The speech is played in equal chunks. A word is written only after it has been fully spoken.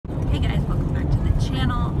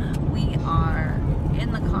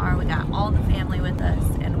in the car. We got all the family with us,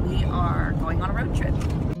 and we are going on a road trip.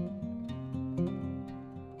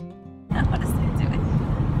 What is it doing?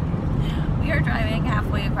 We are driving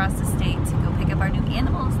halfway across the state to go pick up our new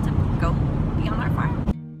animals to go be on our farm.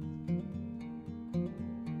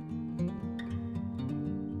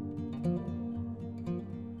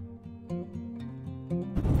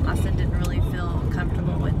 Austin didn't really feel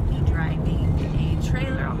comfortable with me driving a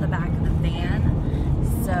trailer on the back of the van,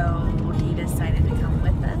 so he decided to come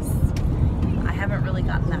with us. I haven't really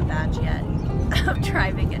gotten that badge yet of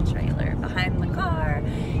driving a trailer behind the car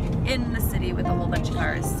in the city with a whole bunch of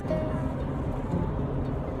cars.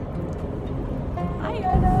 Hi,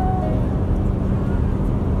 Etta.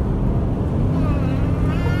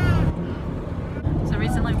 So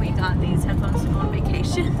recently we got these headphones to go on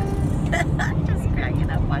vacation. I'm just cracking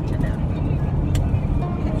up watching them.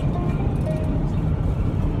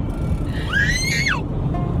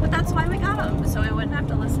 But that's why we got them, so we wouldn't have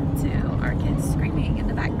to listen to our kids screaming in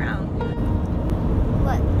the background.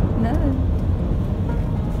 What? No.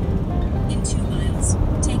 In 2 miles,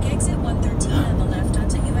 take exit 113 on the left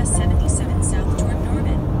onto US 77 south toward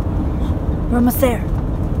Norman. We're almost there.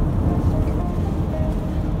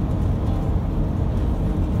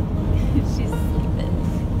 She's sleeping.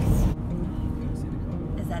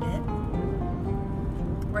 Is that it?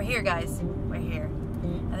 We're here, guys. We're here.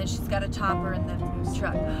 And then she's got a topper in the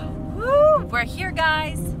truck. Woo! We're here,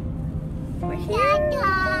 guys. We're here. Yay!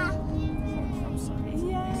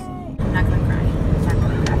 I'm not gonna cry. I'm not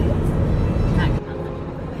gonna cry. I'm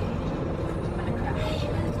gonna cry.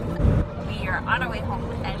 We are on our way home,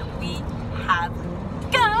 and we have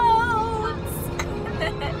goats.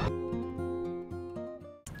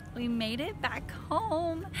 We made it back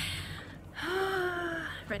home.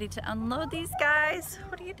 Ready to unload these guys.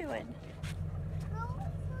 What are you doing?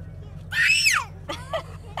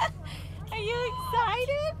 Are you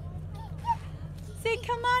excited? Say,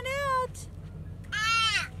 come on out.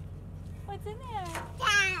 What's in there?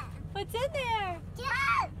 What's in there?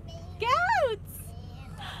 Goats.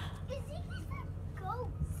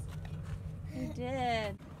 You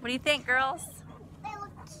did. What do you think, girls? They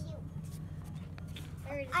look cute.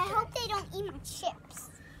 I hope they don't eat my chips.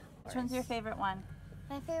 Which one's your favorite one?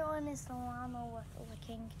 My favorite one is the llama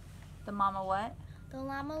looking. The mama what? The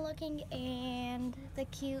llama looking and the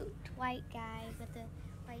cute white guy with the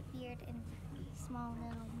white beard and small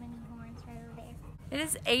little mini horns right over there. It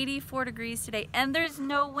is 84 degrees today, and there's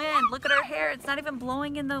no wind. Look at our hair. It's not even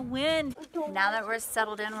blowing in the wind. Now that we're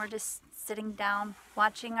settled in, we're just sitting down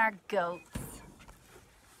watching our goats.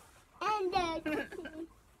 And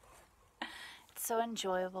It's so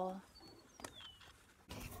enjoyable.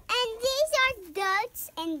 and these are goats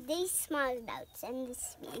and these small goats and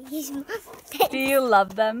this big small goats. Do you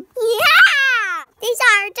love them? Yeah! These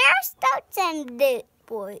are their goats and the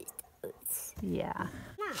boys' goats. Yeah.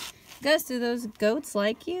 No. Gus, do those goats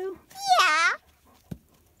like you? Yeah.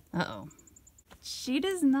 Uh-oh. She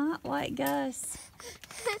does not like Gus.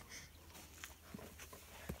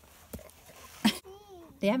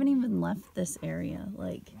 They haven't even left this area.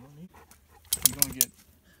 Like, You gonna get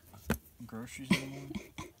groceries in the morning?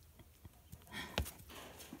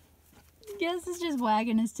 Gus is just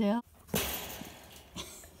wagging his tail.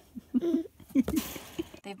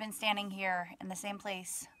 They've been standing here in the same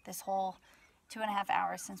place this whole 2.5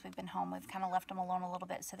 hours since we've been home. We've kind of left them alone a little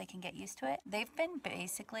bit so they can get used to it. They've been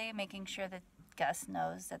basically making sure that Gus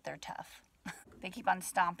knows that they're tough. They keep on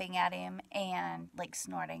stomping at him and like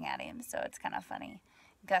snorting at him, so it's kind of funny.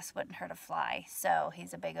 Gus wouldn't hurt a fly, so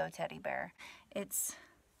he's a big old teddy bear. It's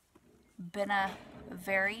been a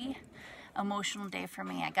very emotional day for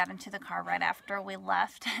me. I got into the car right after we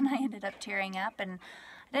left and I ended up tearing up, and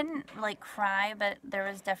I didn't like cry, but there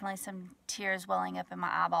was definitely some tears welling up in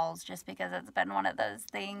my eyeballs just because it's been one of those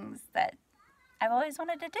things that I've always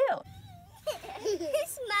wanted to do.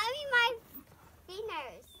 It's Mommy, my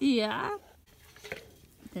fingers. Yeah.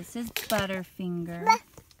 This is Butterfinger.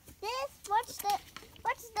 What's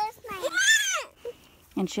this name?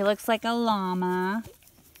 And she looks like a llama.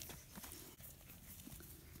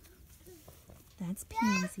 That's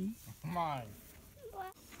Pansy. Mine.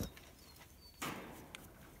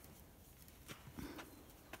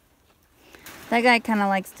 That guy kind of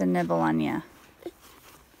likes to nibble on you.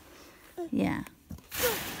 Yeah.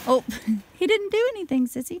 Oh, he didn't do anything,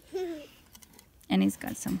 sissy. And he's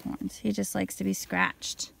got some horns. He just likes to be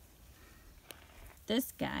scratched.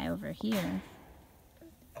 This guy over here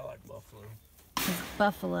I like buffalo. is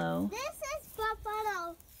Buffalo. This is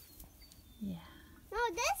buffalo. Yeah. No,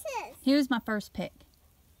 this is. Here's my first pick.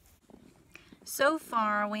 So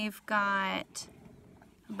far, we've got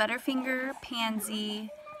Butterfinger, Pansy,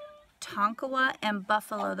 Tonkawa and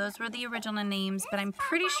Buffalo. Those were the original names, but I'm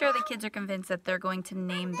pretty sure the kids are convinced that they're going to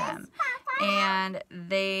name them. And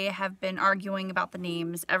they have been arguing about the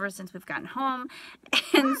names ever since we've gotten home.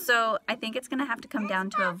 And so I think it's going to have to come down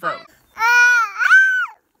to a vote.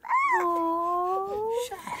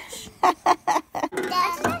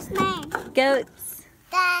 What's this name? Goats.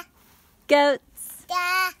 Goats.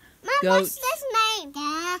 Mom, what's this name?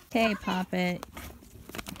 Okay, Poppet.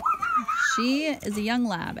 She is a young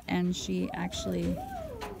lab, and she actually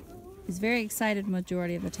is very excited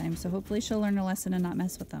majority of the time. So hopefully she'll learn a lesson and not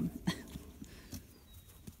mess with them.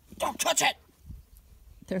 Don't touch it!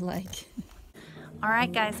 They're like...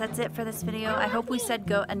 Alright guys, that's it for this video. I hope we said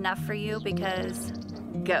goat enough for you because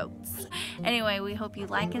goats. Anyway, we hope you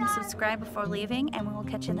like and subscribe before leaving, and we will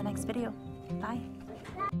catch you in the next video. Bye.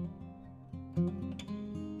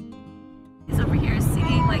 He's over here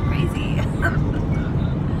singing like crazy.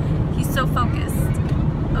 He's so focused.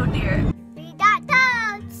 Oh dear. We got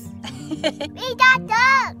goats. We got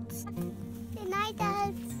goats. Good night,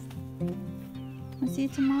 goats. I'll see you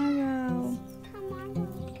tomorrow.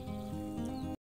 Tomorrow.